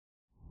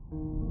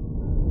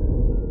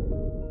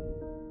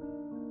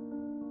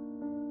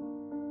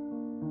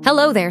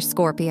Hello there,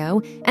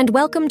 Scorpio, and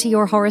welcome to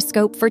your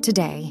horoscope for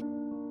today,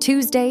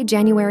 Tuesday,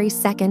 January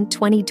 2nd,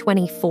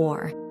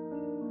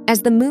 2024.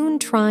 As the moon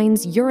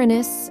trines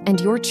Uranus and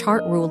your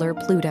chart ruler,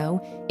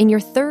 Pluto, in your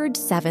 3rd,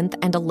 7th,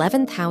 and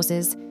 11th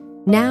houses,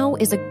 now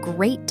is a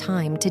great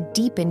time to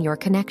deepen your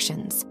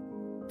connections.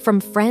 From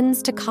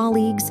friends to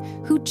colleagues,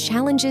 who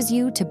challenges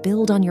you to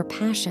build on your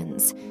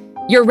passions.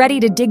 You're ready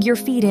to dig your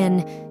feet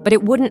in, but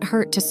it wouldn't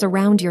hurt to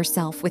surround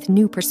yourself with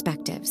new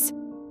perspectives.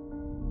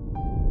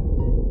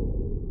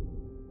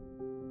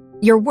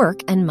 Your work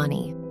and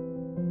money.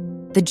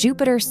 The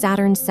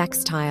Jupiter-Saturn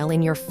sextile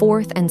in your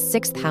 4th and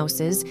 6th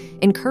houses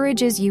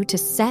encourages you to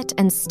set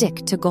and stick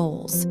to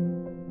goals.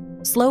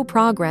 Slow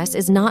progress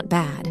is not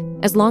bad,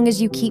 as long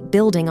as you keep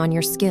building on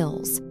your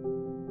skills.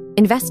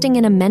 Investing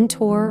in a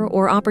mentor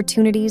or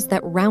opportunities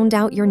that round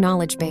out your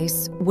knowledge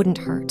base wouldn't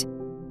hurt.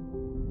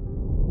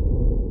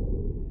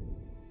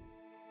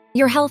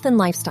 Your health and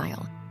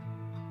lifestyle.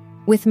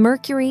 With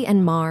Mercury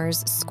and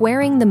Mars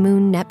squaring the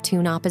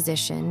Moon-Neptune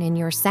opposition in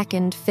your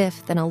 2nd,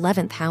 5th, and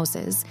 11th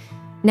houses,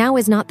 now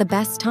is not the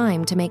best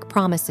time to make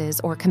promises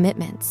or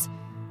commitments.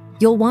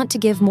 You'll want to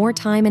give more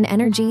time and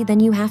energy than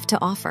you have to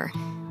offer,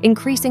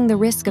 increasing the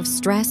risk of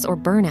stress or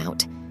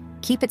burnout.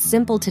 Keep it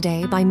simple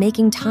today by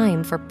making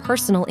time for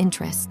personal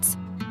interests.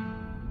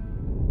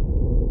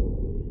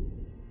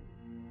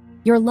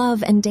 Your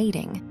love and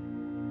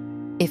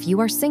dating. If you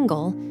are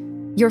single,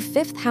 your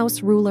 5th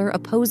house ruler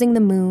opposing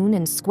the moon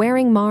and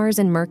squaring Mars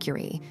and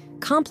Mercury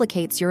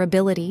complicates your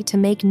ability to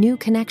make new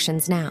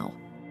connections now.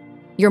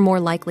 You're more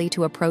likely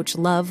to approach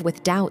love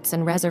with doubts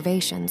and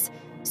reservations,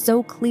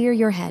 so clear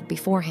your head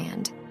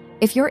beforehand.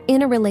 If you're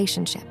in a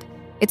relationship,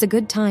 it's a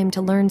good time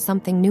to learn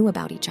something new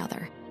about each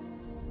other.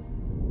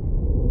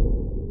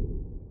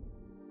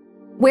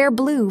 Wear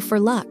blue for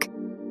luck.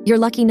 Your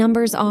lucky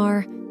numbers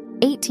are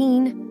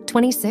 18,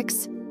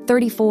 26,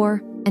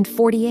 34, and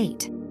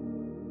 48.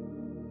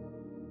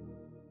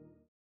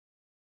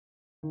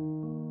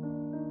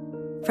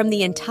 From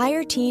the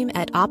entire team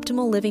at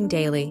Optimal Living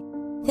Daily,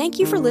 thank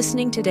you for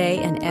listening today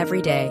and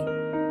every day.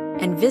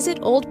 And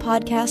visit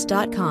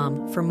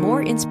oldpodcast.com for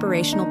more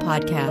inspirational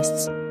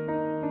podcasts.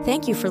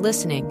 Thank you for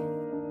listening.